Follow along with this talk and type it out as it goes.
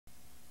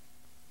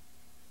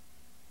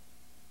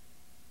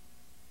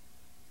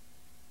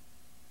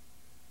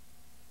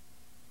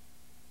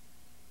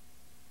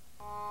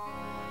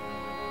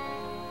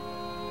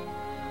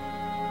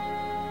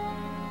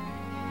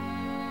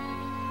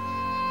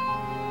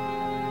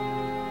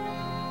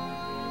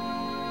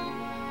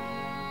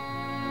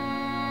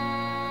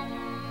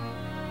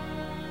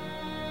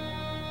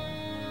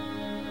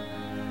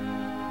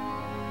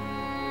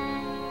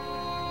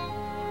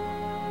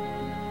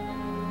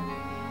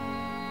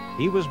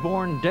He was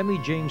born Demi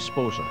James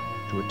Sposa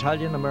to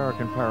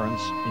Italian-American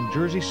parents in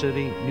Jersey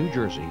City, New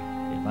Jersey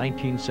in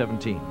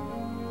 1917.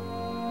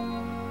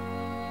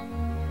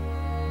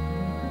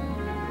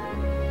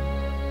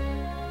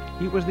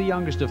 He was the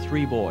youngest of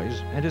 3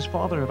 boys, and his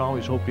father had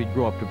always hoped he'd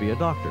grow up to be a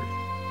doctor.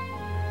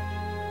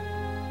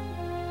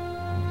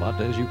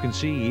 But as you can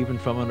see, even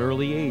from an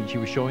early age, he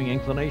was showing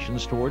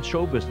inclinations towards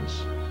show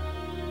business.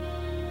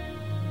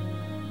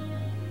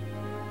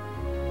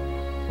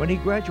 When he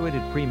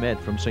graduated pre-med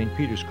from St.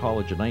 Peter's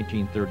College in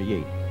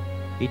 1938,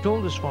 he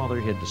told his father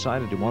he had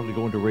decided he wanted to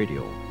go into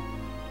radio.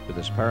 With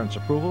his parents'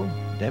 approval,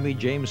 Demi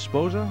James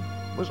Sposa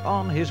was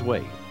on his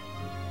way.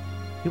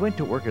 He went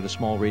to work at a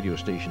small radio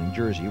station in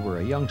Jersey where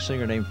a young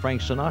singer named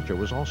Frank Sinatra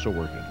was also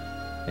working.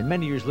 And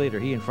many years later,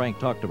 he and Frank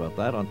talked about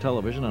that on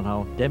television and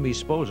how Demi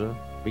Sposa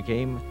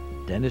became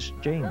Dennis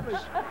James.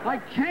 I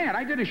can't.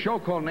 I did a show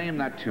called Name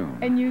That Tune.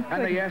 And you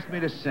And they asked me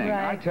to sing.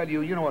 Right. I tell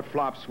you, you know what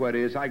flop sweat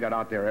is? I got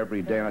out there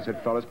every day and I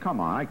said, fellas, come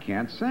on, I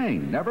can't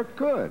sing. Never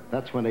could.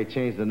 That's when they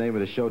changed the name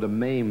of the show to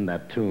Maim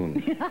That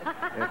Tune.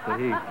 After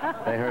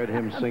they heard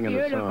him singing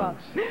the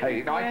songs. Hey,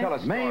 you know, I tell a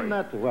story. Maim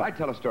That what? I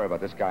tell a story about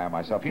this guy and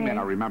myself. He may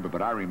not remember,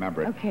 but I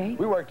remember it. Okay.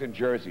 We worked in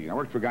Jersey. I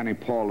worked for a guy named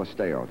Paul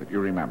Lesteo, if you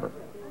remember.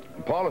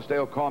 And Paul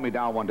Lesteo called me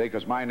down one day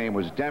because my name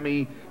was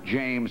Demi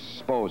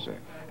James Sposa.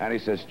 And he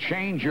says,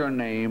 change your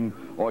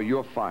name or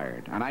you're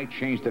fired. And I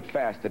changed it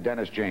fast to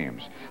Dennis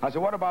James. I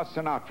said, what about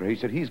Sinatra? He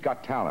said, he's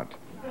got talent.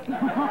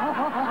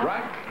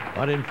 Right?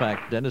 But in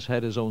fact, Dennis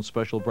had his own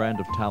special brand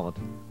of talent,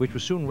 which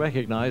was soon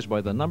recognized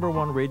by the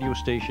 #1 radio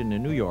station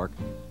in New York,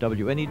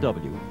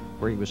 WNEW,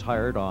 where he was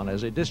hired on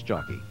as a disc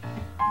jockey.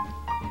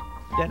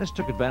 Dennis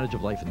took advantage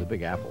of life in the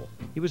Big Apple.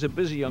 He was a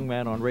busy young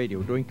man on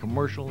radio, doing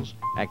commercials,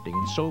 acting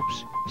in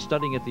soaps,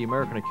 studying at the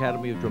American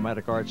Academy of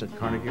Dramatic Arts at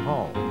Carnegie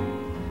Hall.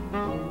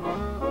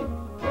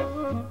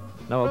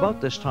 Now,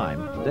 about this time,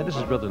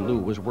 Dennis's brother Lou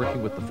was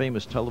working with the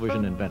famous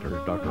television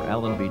inventor, Dr.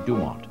 Alan B.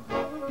 Dumont,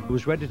 who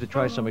was ready to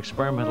try some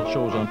experimental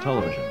shows on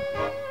television.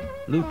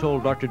 Lou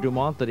told Dr.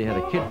 Dumont that he had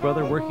a kid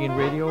brother working in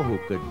radio who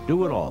could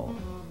do it all.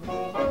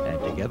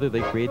 And together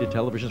they created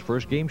television's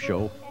first game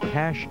show,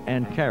 Cash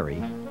and Carry,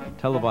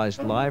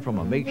 televised live from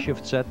a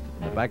makeshift set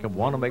in the back of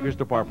Wanamaker's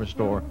department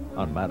store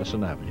on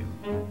Madison Avenue.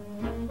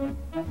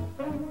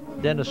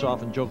 Dennis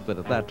often joked that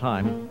at that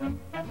time,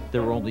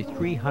 there were only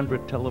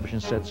 300 television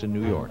sets in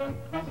New York,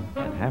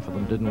 and half of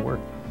them didn't work.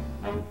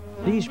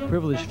 These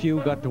privileged few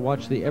got to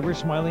watch the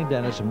ever-smiling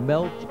Dennis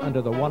melt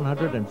under the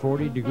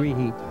 140-degree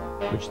heat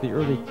which the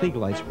early Klieg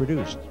lights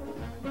produced.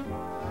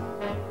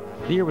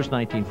 The year was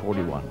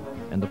 1941,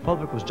 and the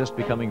public was just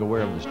becoming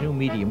aware of this new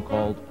medium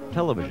called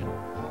television.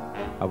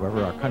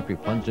 However, our country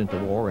plunged into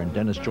war and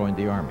Dennis joined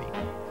the Army.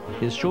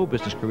 His show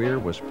business career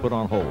was put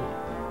on hold.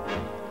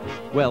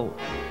 Well,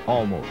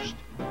 almost.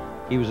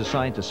 He was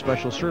assigned to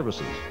special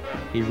services.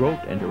 He wrote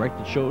and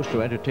directed shows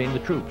to entertain the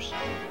troops.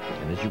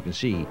 And as you can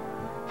see,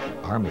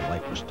 Army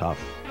life was tough.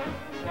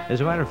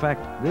 As a matter of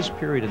fact, this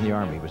period in the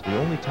Army was the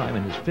only time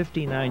in his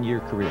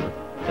 59-year career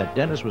that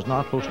Dennis was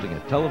not hosting a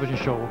television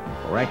show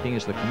or acting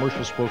as the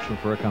commercial spokesman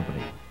for a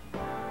company.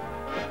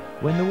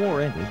 When the war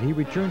ended, he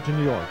returned to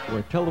New York,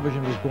 where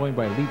television was going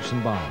by leaps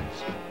and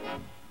bounds.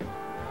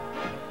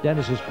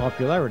 Dennis's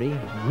popularity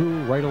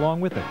grew right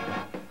along with it.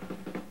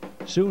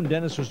 Soon,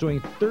 Dennis was doing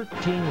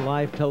 13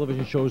 live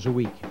television shows a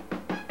week.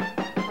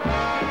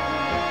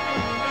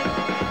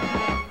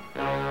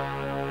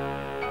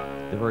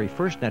 The very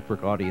first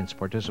network audience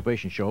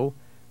participation show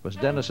was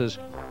Dennis's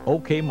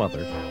OK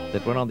Mother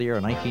that went on the air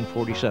in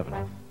 1947.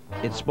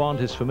 It spawned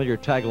his familiar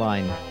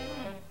tagline,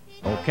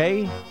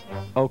 "Okay,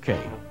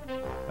 okay,"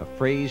 a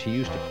phrase he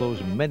used to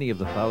close many of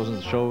the thousands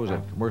of shows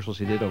and commercials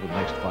he did over the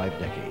next 5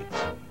 decades.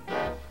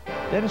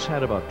 Dennis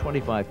had about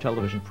 25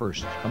 television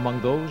firsts.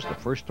 Among those, the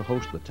first to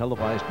host the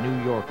televised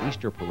New York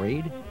Easter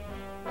Parade,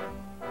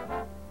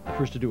 the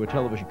first to do a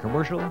television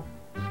commercial,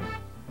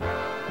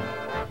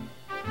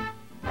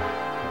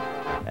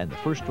 and the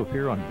first to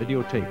appear on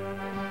videotape.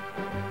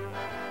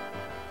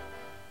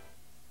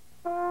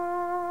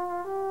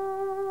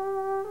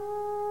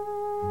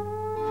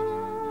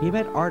 He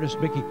met artist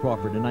Mickey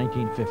Crawford in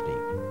 1950.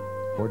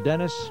 For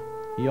Dennis,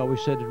 he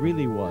always said it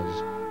really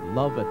was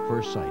love at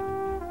first sight.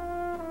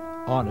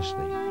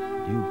 Honestly,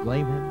 do you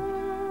blame him?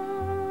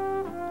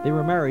 They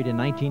were married in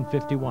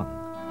 1951.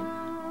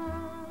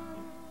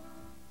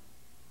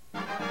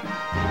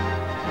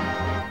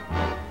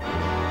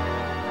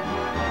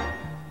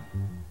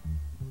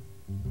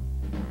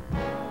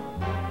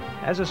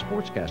 As a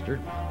sportscaster,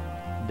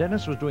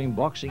 Dennis was doing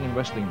boxing and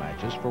wrestling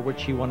matches for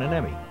which he won an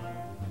Emmy.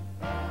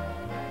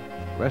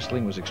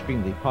 Wrestling was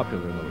extremely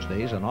popular in those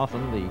days, and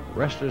often the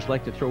wrestlers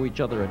liked to throw each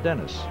other at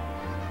Dennis.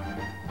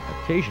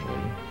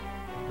 Occasionally,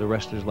 the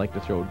wrestlers liked to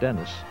throw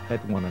Dennis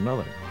at one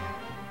another.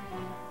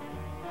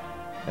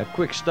 A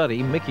quick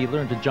study, Mickey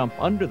learned to jump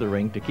under the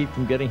ring to keep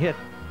from getting hit.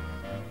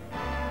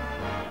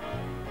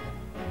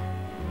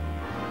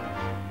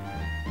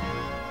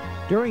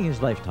 During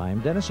his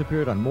lifetime, Dennis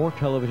appeared on more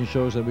television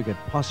shows than we could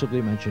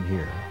possibly mention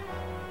here.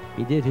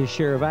 He did his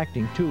share of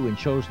acting, too, in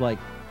shows like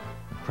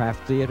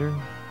Craft Theater,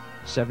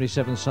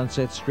 77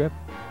 Sunset Strip.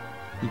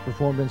 He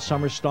performed in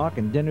summer stock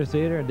and dinner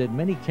theater and did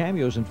many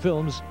cameos in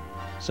films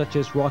such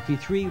as Rocky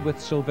III with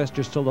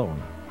Sylvester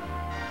Stallone.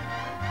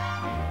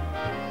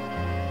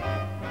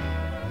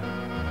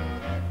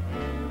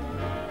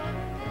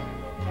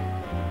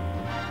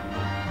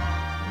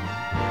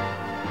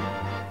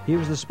 He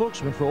was the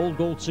spokesman for Old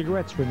Gold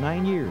cigarettes for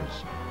 9 years.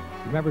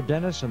 Remember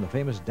Dennis and the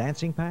famous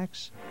dancing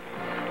packs?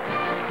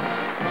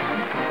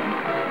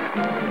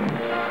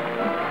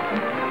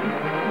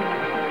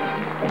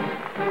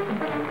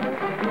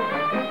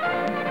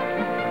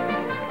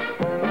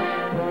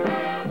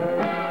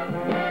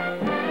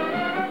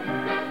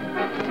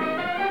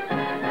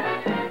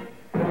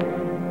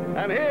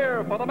 And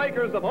here, for the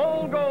makers of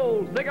Old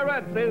Gold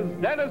cigarettes, is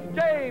Dennis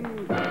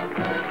James.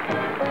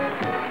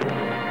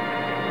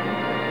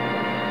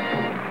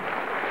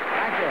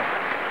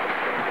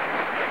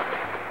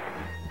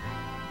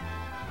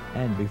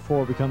 And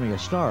before becoming a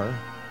star,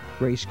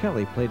 Grace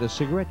Kelly played a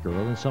cigarette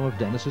girl in some of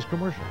Dennis's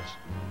commercials.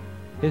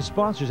 His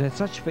sponsors had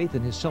such faith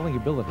in his selling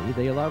ability,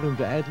 they allowed him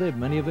to ad-lib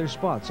many of their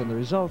spots, and the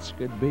results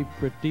could be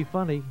pretty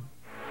funny.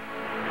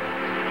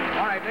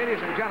 All right,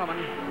 ladies and gentlemen,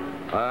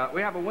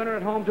 we have a winner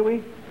at home, do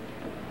we?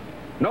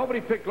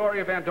 Nobody picked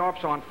Gloria Van Dorp,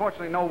 so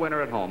unfortunately no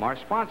winner at home. Our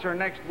sponsor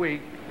next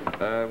week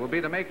will be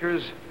the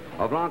makers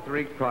of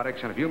Lantherique products,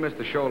 and if you missed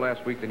the show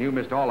last week, then you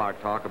missed all our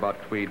talk about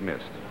Tweed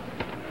Mist.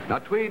 Now,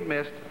 Tweed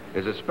Mist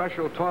is a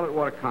special toilet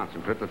water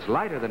concentrate that's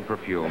lighter than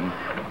perfume,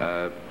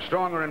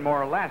 stronger and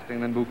more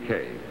lasting than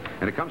bouquet.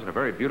 And it comes in a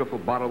very beautiful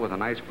bottle with a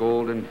nice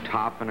golden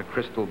top and a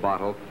crystal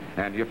bottle,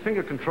 and your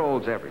finger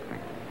controls everything.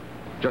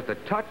 Just a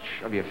touch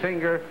of your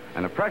finger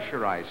and a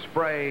pressurized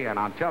spray, and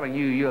I'm telling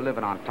you, you're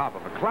living on top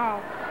of a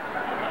cloud.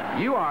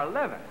 You are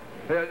living.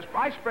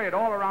 I spray it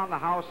all around the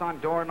house,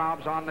 on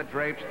doorknobs, on the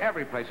drapes,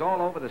 every place,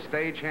 all over the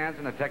stagehands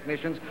and the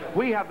technicians.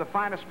 We have the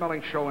finest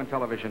smelling show in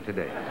television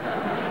today.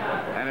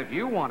 And if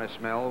you want to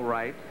smell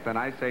right, then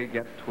I say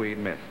get Tweed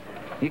Mist.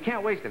 You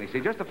can't waste any.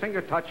 See, just a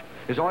finger touch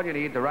is all you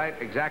need. The right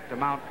exact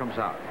amount comes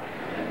out.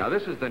 Now,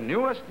 this is the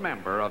newest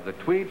member of the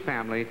Tweed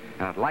family,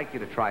 and I'd like you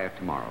to try it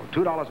tomorrow.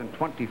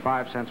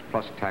 $2.25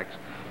 plus tax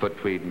for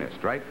Tweed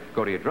Mist, right?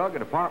 Go to your drug or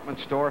department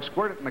store,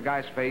 squirt it in the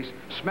guy's face,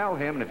 smell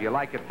him, and if you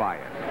like it, buy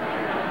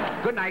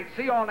it. Good night.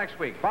 See you all next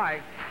week.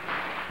 Bye.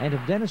 And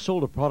if Dennis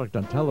sold a product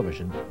on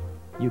television,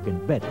 you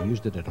can bet he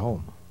used it at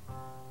home.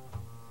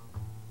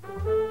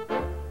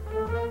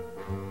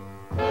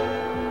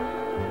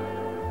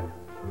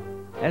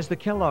 As the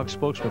Kellogg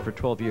spokesman for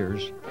 12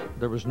 years,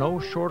 there was no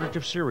shortage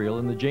of cereal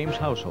in the James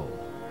household.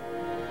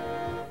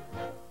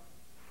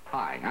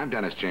 Hi, I'm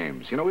Dennis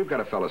James. You know, we've got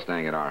a fellow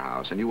staying at our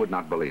house, and you would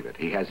not believe it.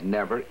 He has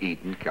never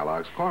eaten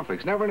Kellogg's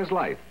cornflakes, never in his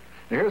life.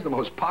 Now, here's the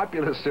most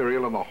popular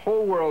cereal in the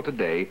whole world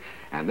today,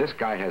 and this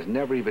guy has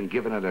never even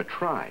given it a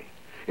try.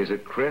 Is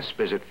it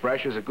crisp? Is it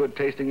fresh? Is it good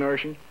tasting,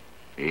 nourishing?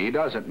 He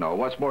doesn't know.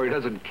 What's more, he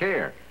doesn't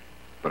care.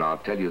 But I'll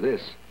tell you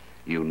this,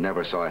 you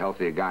never saw a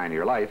healthier guy in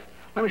your life.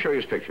 Let me show you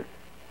his picture.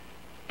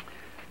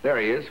 There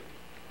he is,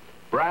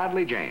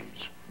 Bradley James,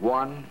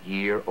 1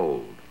 year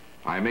old.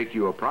 I make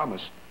you a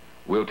promise.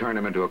 We'll turn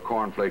him into a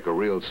cornflaker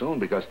real soon,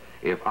 because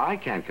if I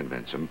can't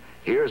convince him,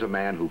 here's a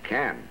man who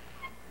can.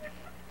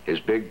 His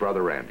big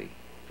brother, Randy.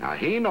 Now,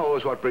 he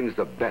knows what brings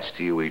the best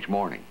to you each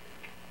morning.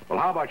 Well,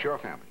 how about your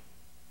family?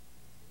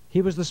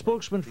 He was the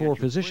spokesman for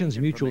Physicians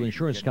Mutual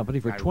Insurance Company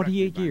for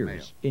 28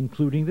 years,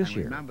 including this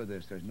year. Remember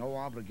this, there's no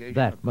obligation.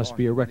 That must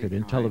be a record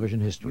in television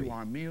history. You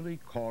are merely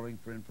calling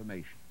for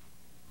information.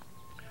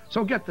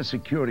 So get the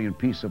security and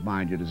peace of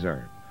mind you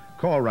deserve.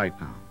 Call right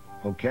now,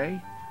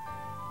 okay?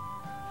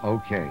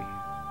 Okay.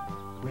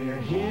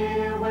 We're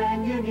here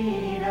when you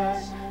need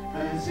us,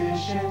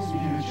 Physicians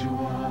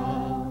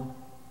Mutual.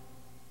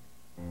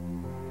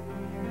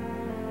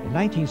 In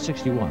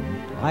 1961,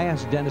 I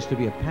asked Dennis to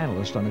be a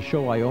panelist on a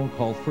show I owned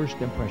called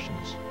First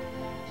Impressions.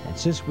 And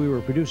since we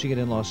were producing it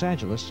in Los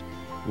Angeles,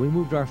 we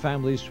moved our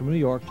families from New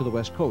York to the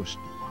West Coast,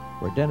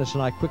 where Dennis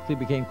and I quickly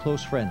became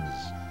close friends,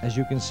 as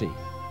you can see.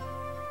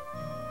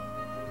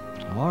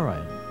 All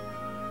right.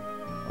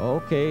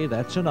 Okay,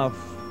 that's enough.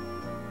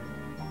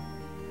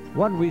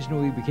 One reason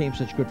we became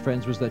such good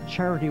friends was that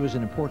charity was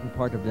an important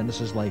part of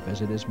Dennis's life, as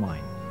it is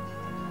mine.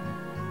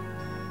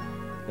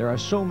 There are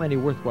so many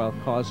worthwhile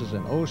causes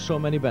and oh, so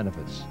many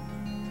benefits.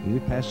 He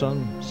would pass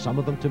on some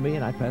of them to me,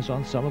 and I'd pass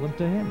on some of them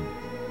to him.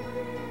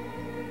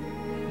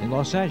 In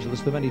Los Angeles,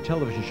 the many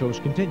television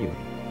shows continued.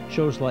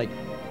 Shows like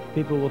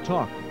People Will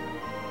Talk,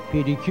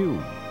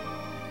 PDQ,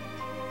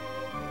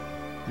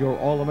 Your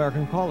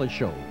All-American College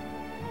Show,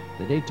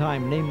 the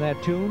daytime Name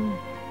That Tune,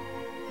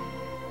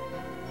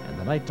 and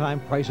the nighttime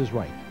Price is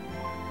Right.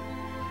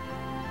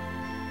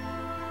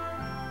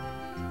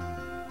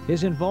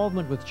 His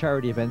involvement with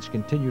charity events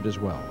continued as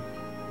well.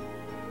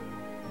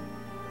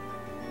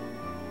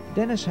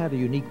 Dennis had a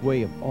unique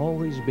way of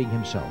always being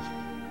himself.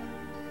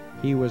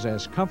 He was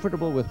as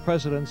comfortable with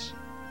presidents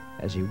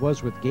as he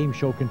was with game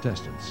show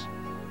contestants.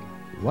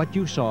 What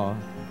you saw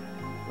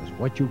was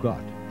what you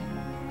got.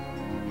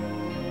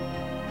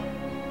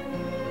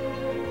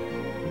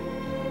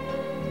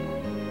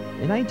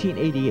 In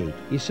 1988,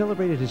 he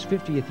celebrated his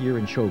 50th year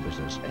in show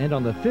business, and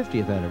on the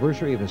 50th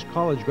anniversary of his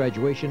college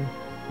graduation,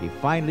 he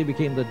finally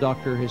became the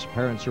doctor his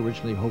parents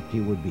originally hoped he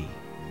would be.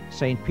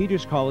 St.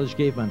 Peter's College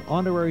gave him an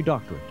honorary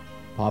doctorate.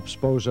 Pop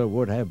Sposa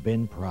would have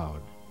been proud.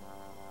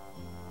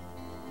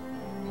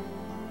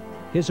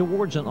 His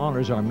awards and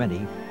honors are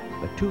many,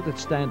 but two that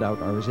stand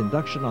out are his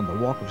induction on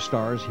the Walk of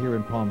Stars here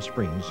in Palm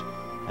Springs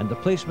and the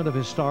placement of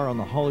his star on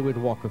the Hollywood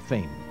Walk of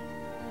Fame.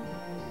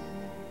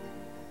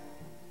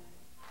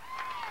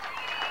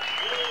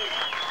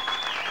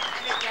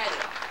 Let me tell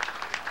you,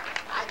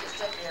 I just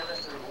sit here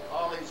listening to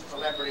all these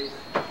celebrities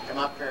come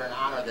up here and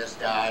honor this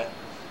guy,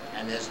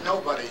 and there's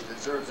nobody that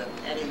deserves it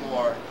any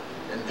more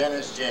than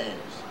Dennis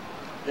James.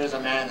 Here's a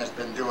man that's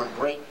been doing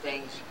great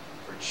things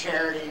for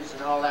charities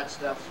and all that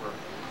stuff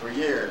for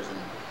years,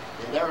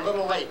 and they're a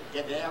little late.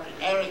 They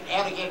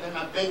had to give him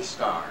a big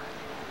star,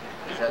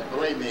 because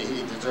believe me,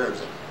 he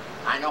deserves it.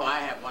 I know I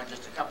have one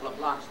just a couple of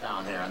blocks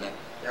down here, and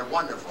they're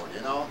wonderful,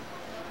 you know.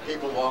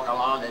 People walk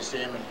along, they see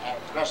him,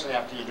 especially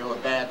after you do a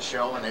bad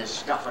show, and they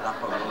scuff it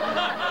up a little.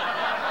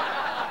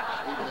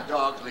 Even the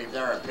dogs leave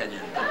their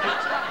opinion.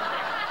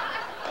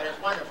 But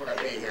it's wonderful to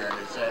be here, and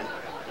it's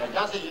there's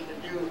nothing you can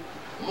do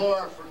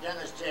more for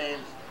Dennis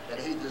James than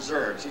he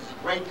deserves. He's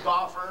a great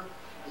golfer.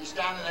 He's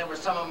standing there with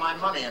some of my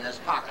money in his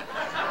pocket.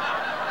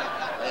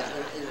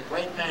 He's a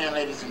great man,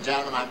 ladies and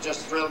gentlemen. I'm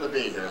just thrilled to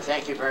be here.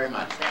 Thank you very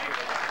much. Thank you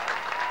very much.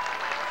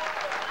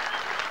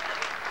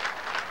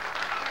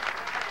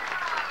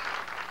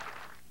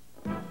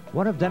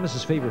 One of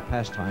Dennis's favorite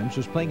pastimes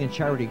was playing in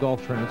charity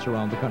golf tournaments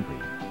around the country.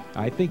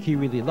 I think he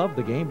really loved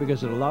the game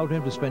because it allowed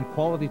him to spend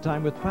quality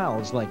time with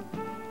pals like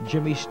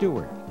Jimmy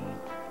Stewart,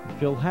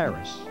 Phil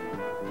Harris,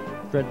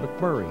 Fred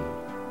McMurray,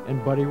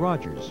 and Buddy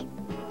Rogers.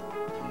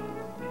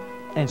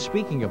 And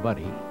speaking of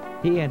Buddy,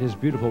 he and his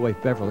beautiful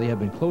wife Beverly have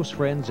been close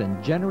friends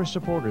and generous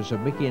supporters of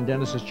Mickey and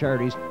Dennis's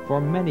charities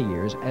for many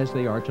years, as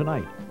they are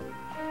tonight.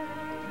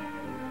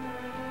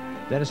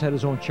 Dennis had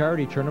his own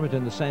charity tournament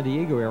in the San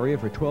Diego area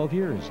for 12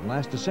 years. And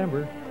last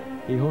December,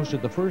 he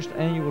hosted the first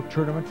annual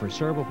tournament for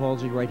cerebral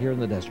palsy right here in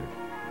the desert.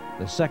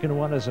 The second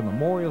one, as a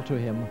memorial to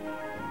him,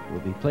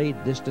 will be played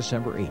this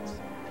December 8th.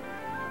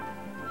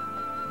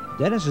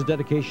 Dennis's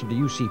dedication to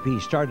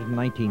UCP started in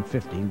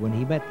 1950 when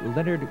he met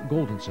Leonard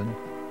Goldenson,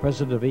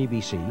 president of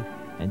ABC,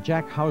 and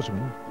Jack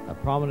Hausman, a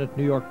prominent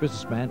New York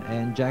businessman,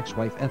 and Jack's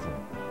wife Ethel.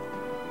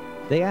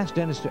 They asked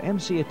Dennis to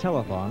MC a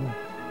telethon,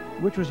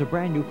 which was a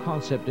brand new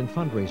concept in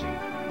fundraising.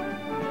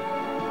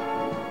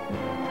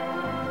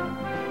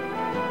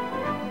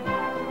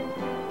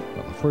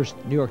 Well, the first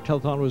New York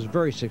telethon was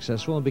very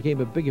successful and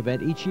became a big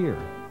event each year.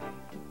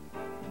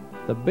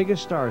 The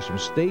biggest stars from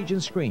stage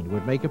and screen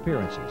would make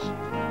appearances.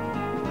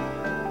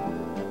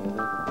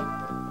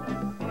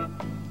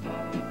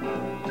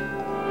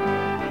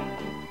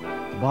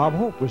 Bob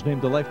Hope was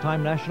named the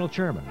Lifetime National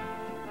Chairman.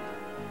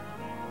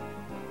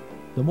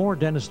 The more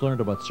Dennis learned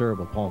about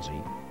cerebral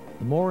palsy,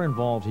 the more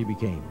involved he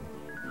became.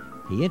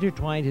 He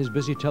intertwined his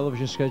busy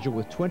television schedule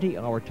with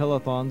 20-hour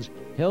telethons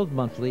held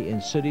monthly in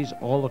cities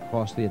all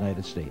across the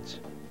United States.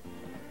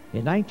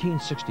 In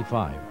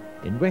 1965,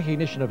 in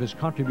recognition of his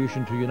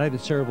contribution to United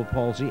Cerebral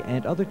Palsy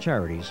and other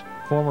charities,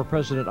 former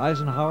President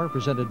Eisenhower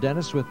presented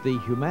Dennis with the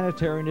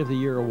Humanitarian of the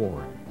Year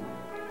Award.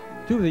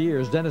 Through the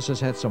years, Dennis has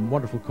had some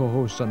wonderful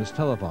co-hosts on his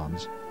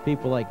telethons,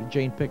 people like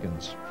Jane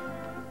Pickens,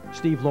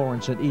 Steve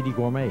Lawrence and Edie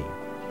Gourmet,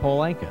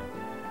 Paul Anka,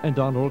 and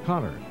Donald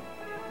O'Connor.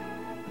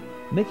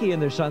 Mickey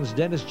and their sons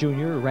Dennis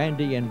Jr.,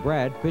 Randy, and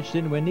Brad pitched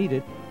in when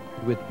needed,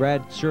 with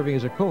Brad serving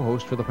as a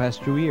co-host for the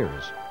past 2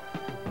 years.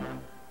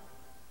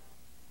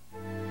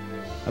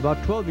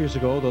 About 12 years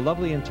ago, the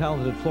lovely and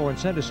talented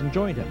Florence Henderson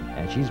joined him,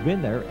 and she's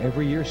been there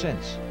every year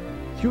since.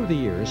 Through the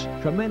years,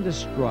 tremendous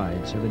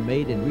strides have been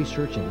made in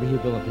research and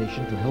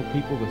rehabilitation to help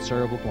people with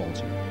cerebral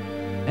palsy,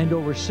 and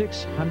over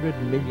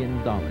 $600 million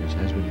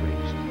has been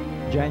raised.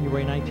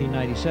 January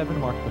 1997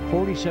 marked the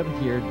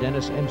 47th year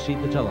Dennis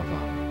emceed the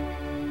telethon.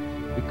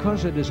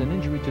 Because it is an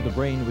injury to the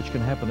brain which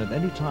can happen at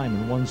any time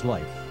in one's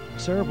life,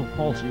 cerebral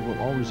palsy will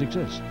always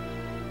exist.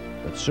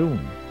 But soon,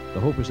 the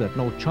hope is that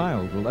no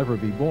child will ever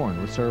be born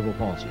with cerebral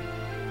palsy.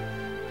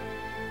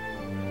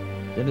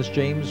 Dennis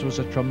James was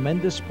a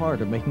tremendous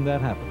part of making that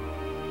happen.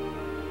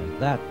 And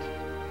that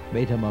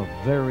made him a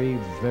very,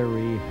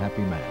 very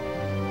happy man.